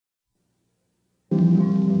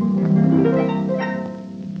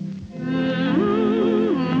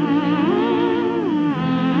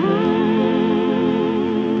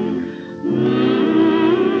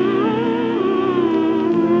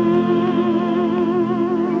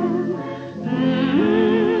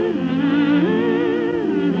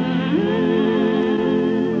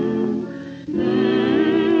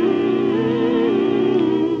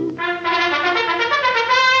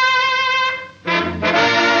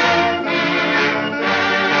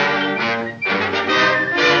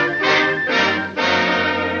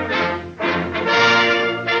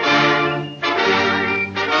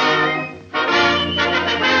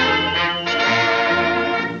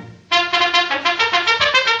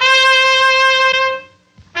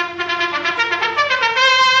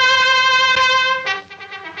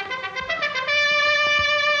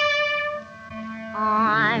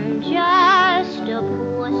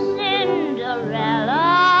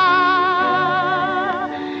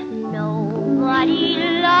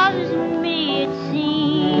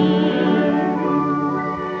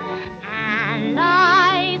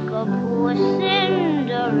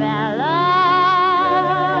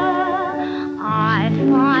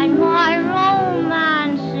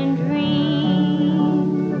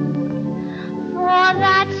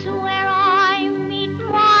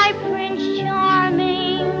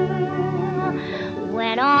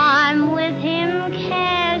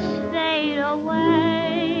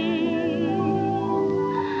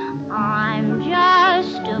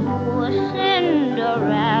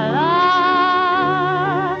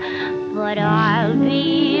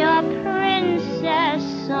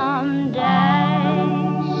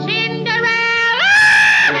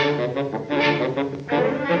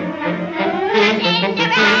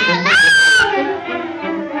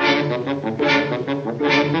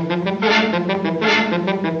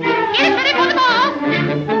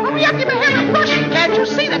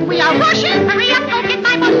but we are rushing. Hurry up, go get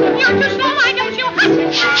my bus. You're too slow, why don't you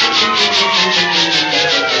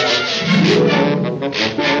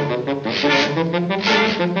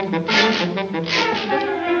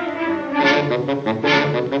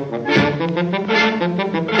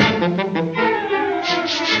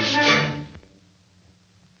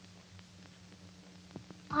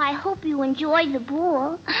I hope you enjoyed the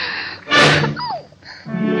ball.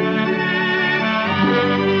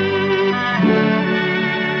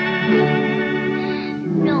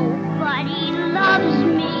 Nobody loves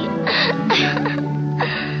me.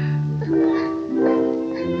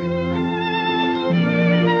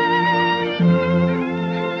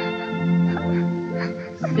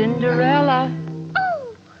 Cinderella.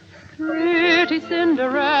 Oh. Pretty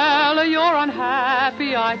Cinderella, you're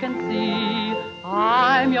unhappy, I can see.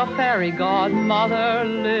 I'm your fairy godmother,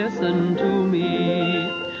 listen to me.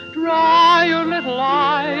 Dry your little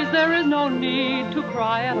eyes, there is no need to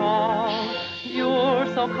cry at all. You're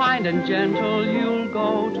so kind and gentle, you'll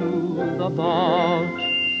go to the ball.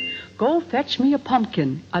 Go fetch me a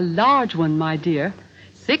pumpkin, a large one, my dear.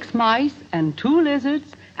 6 mice and 2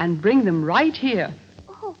 lizards, and bring them right here.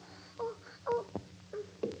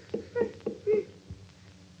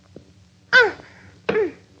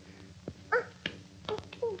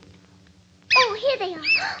 Oh, here they are.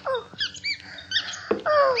 Oh.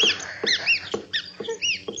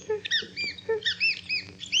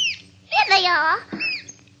 Here they are.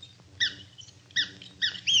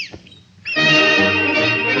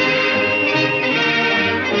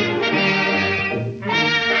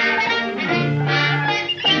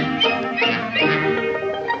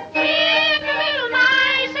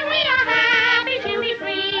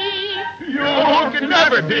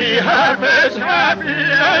 Never be half as happy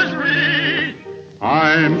as we.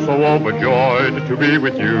 I'm so overjoyed to be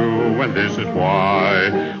with you, and this is why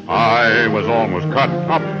I was almost cut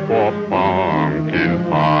up for pumpkin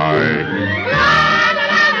pie.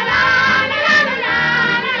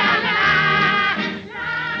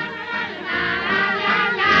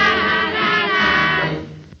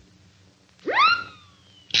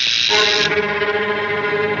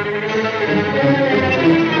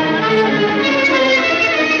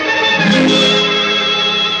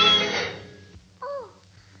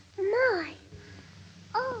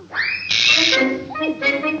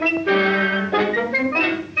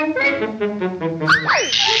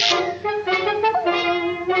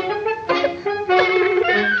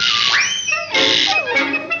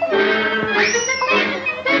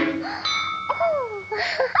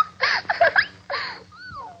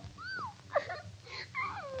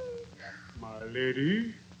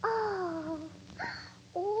 Lady? Oh.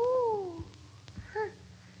 Oh.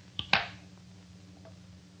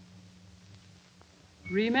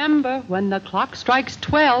 Remember, when the clock strikes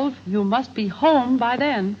 12, you must be home by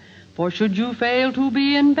then. For should you fail to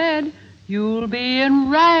be in bed, you'll be in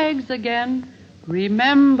rags again.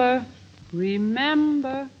 Remember,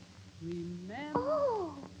 remember, remember.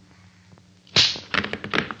 Oh.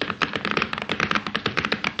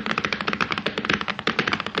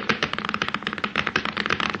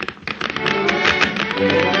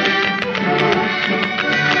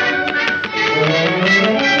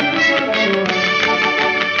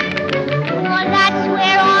 That's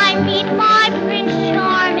where I meet my Prince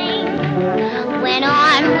Charming. When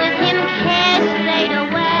I'm with him, cares fade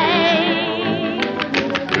away.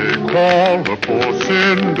 They call her poor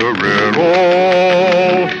Cinderella,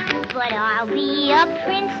 But I'll be a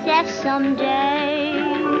princess someday.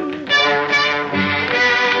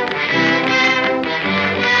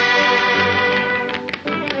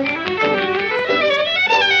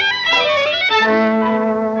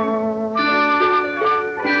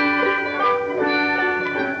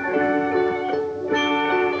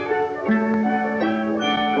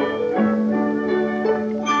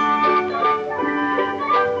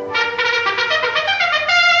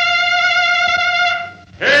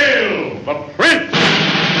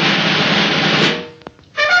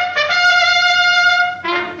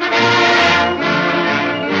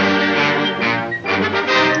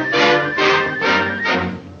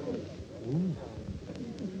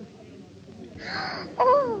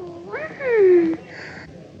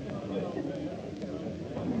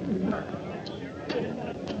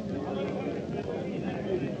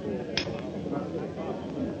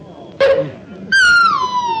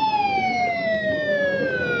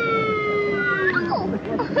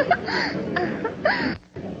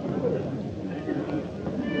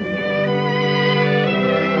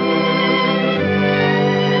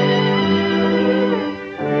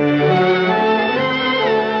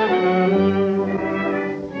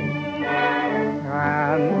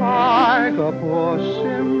 like a poor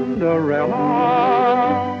Cinderella.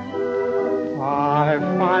 I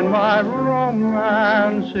find my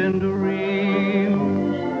romance in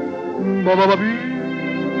dreams.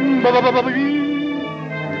 Ba-ba-ba-bee, ba-ba-ba-ba-bee.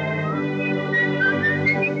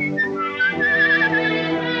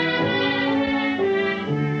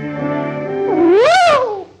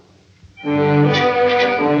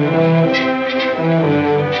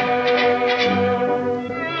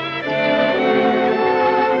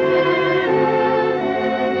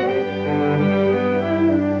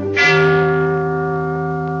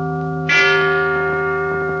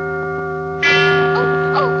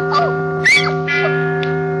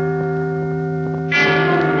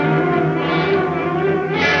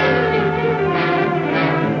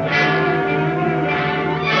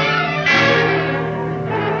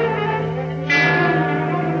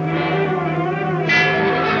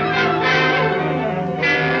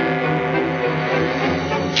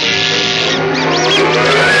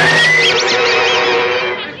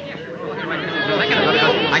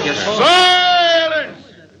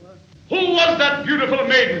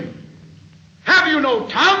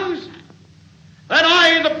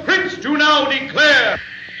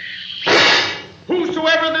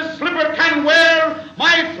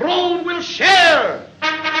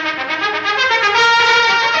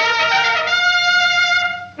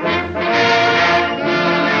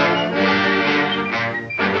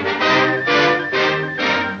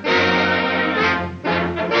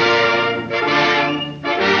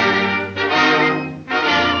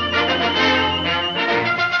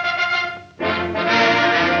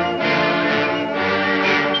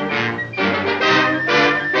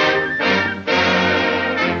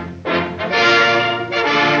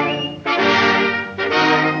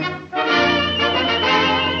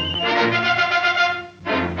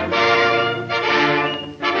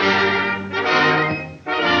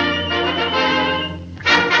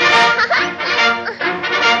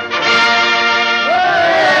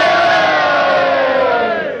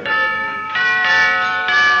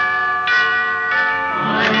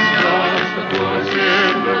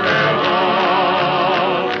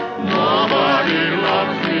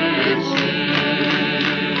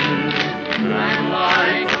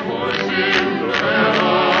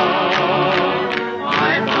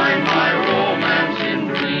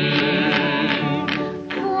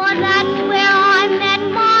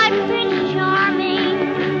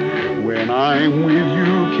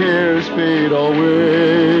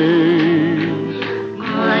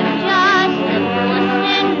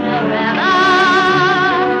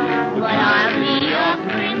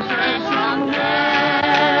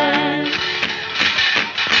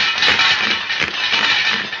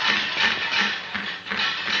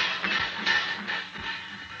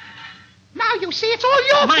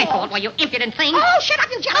 You impudent thing. Oh, shut up,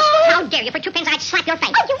 you jelly